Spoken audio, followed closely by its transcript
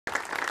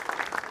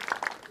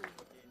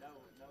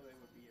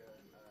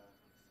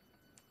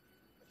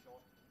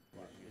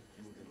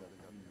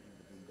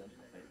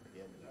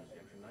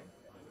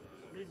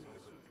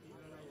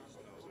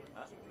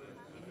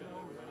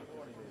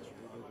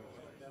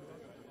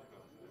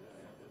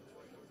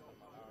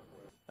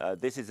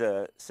This is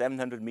a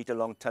 700-meter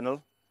long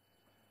tunnel,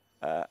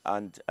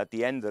 and at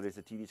the end there is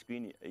a TV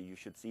screen. You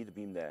should see the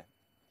beam there.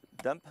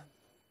 Dump.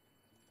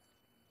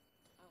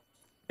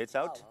 It's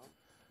out.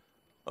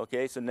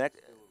 Okay, so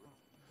next.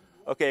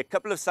 Okay, a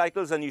couple of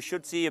cycles and you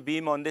should see a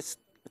beam on this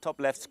top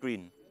left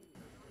screen.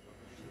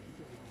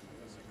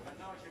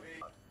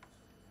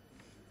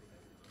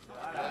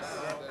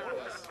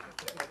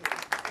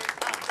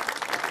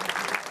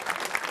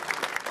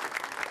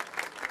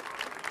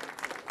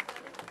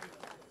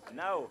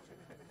 Now,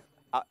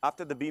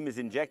 after the beam is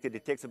injected,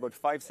 it takes about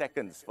 5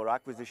 seconds for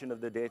acquisition of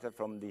the data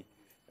from the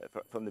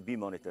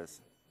beam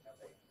monitors.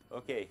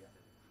 Okay,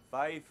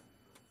 5,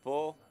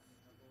 4,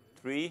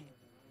 3,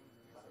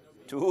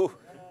 2,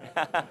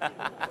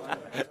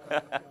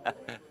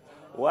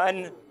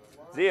 1,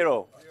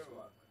 0.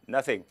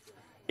 Nothing.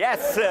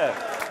 Yes, sir.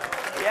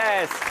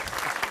 Yes.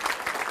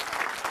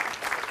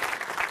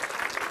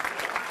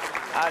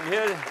 And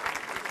here,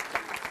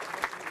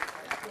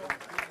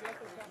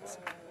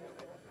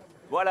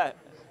 voila.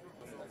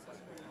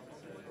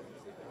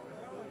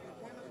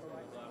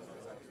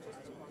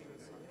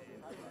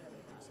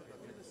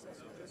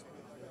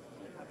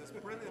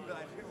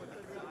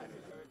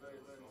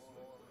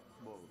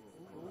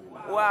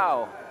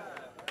 Wow.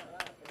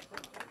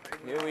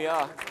 Here we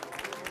are.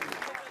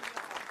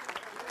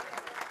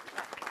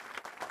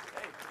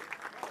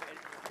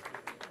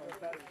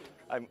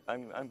 I'm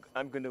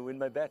going to win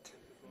my bet.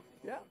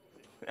 Yeah.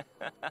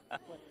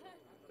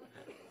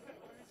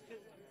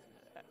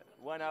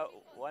 1 hour,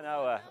 1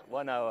 hour,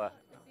 1 hour.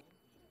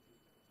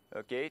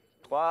 Okay,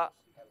 3,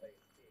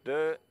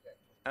 2,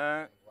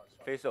 1,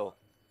 faisceau.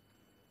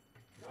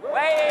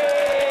 Way!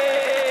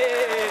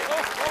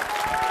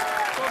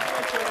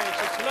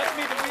 Congratulations. Let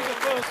me be the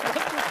first one to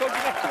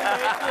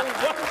congratulate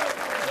you.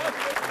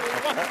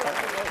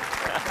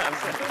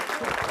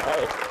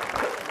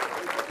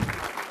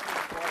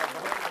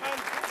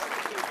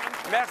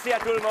 Merci à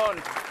tout le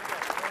monde.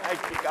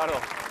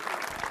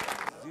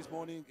 This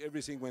morning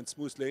everything went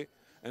smoothly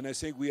and I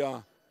think we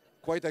are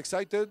quite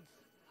excited,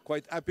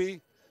 quite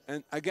happy,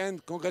 and again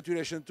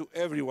congratulations to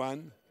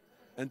everyone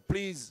and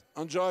please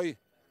enjoy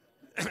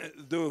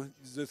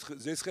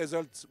this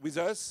result with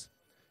us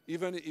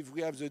even if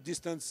we have the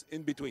distance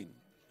in between.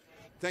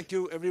 Thank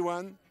you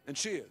everyone and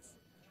cheers.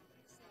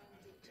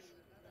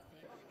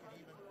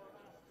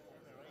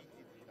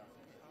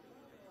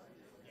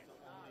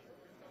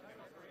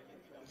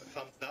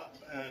 Thumbs up,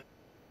 and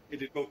it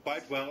did go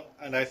quite well,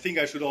 and I think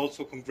I should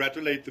also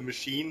congratulate the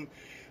machine.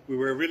 We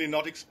were really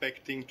not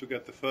expecting to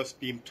get the first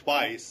beam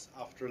twice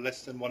after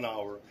less than 1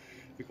 hour,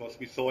 because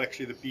we saw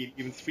actually the beam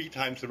even 3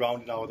 times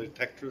around in our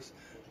detectors,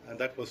 and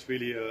that was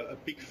really a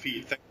big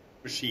feat. Thank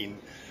you, machine.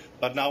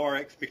 But now our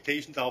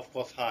expectations are of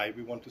course high.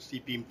 We want to see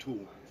beam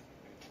 2.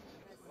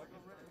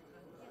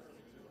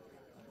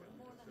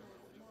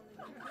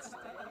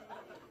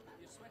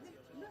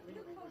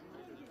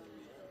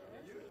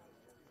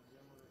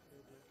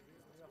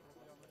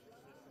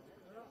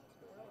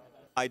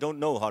 I don't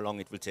know how long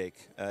it will take.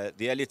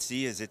 The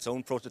LHC is its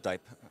own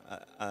prototype,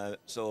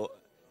 so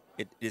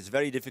it is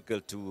very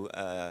difficult to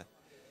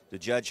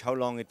judge how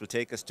long it will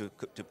take us to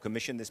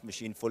commission this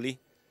machine fully.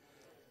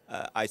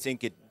 I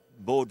think it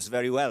bodes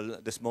very well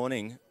this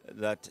morning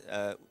that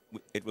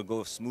it will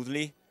go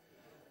smoothly,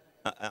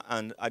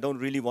 and I don't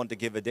really want to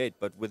give a date,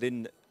 but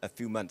within a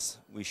few months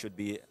we should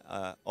be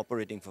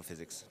operating for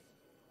physics.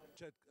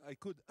 I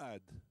could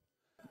add.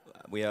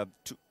 We are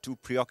too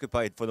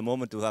preoccupied for the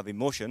moment to have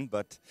emotion,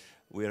 but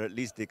we're at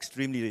least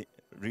extremely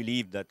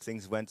relieved that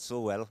things went so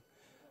well.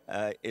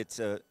 It's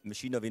a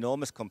machine of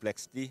enormous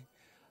complexity,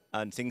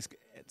 and things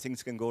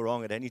can go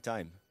wrong at any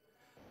time.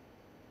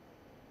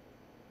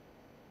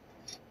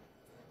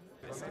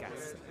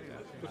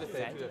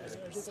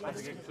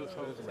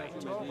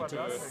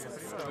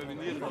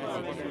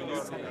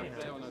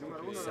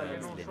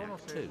 CERN's Lyn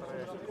 2,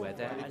 where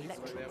there are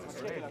electrons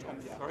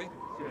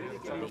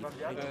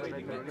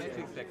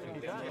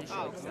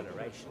initial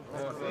acceleration.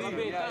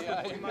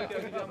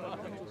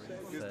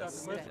 First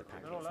step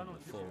packets in the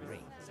 4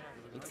 rings.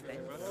 It's then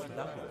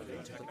plummeted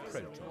into the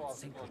proton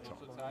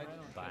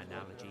synchrotron, by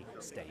analogy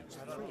stage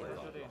 3 of our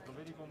rocket.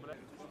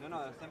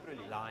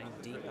 Lying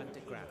deep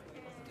underground,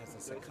 it has a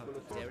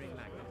circumferential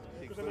magnet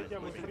and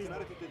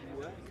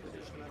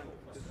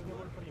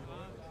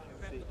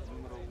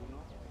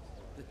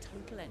the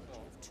total energy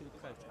of 2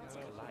 protons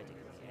colliding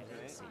in the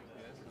LHC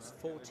is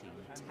 14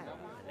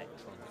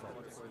 electron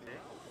volts.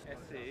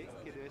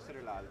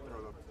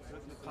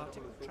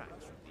 Particle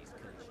tracks from these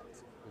collisions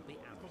will be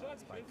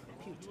analysed by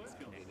computers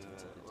connected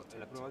to the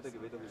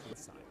detectors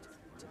site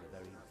to the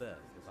very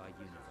birth of our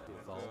universe.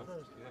 Evolve,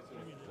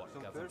 what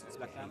governs its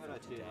behaviour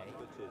today,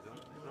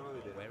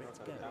 where it's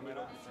going in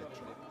the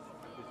future.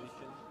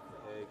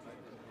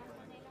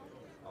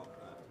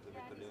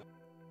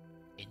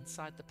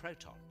 Inside the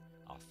proton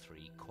are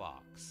 3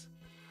 quarks.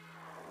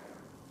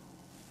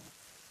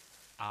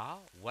 Our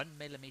 1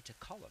 millimeter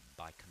column,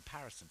 by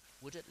comparison,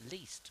 would at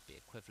least be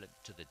equivalent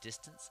to the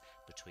distance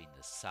between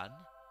the Sun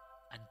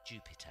and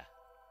Jupiter.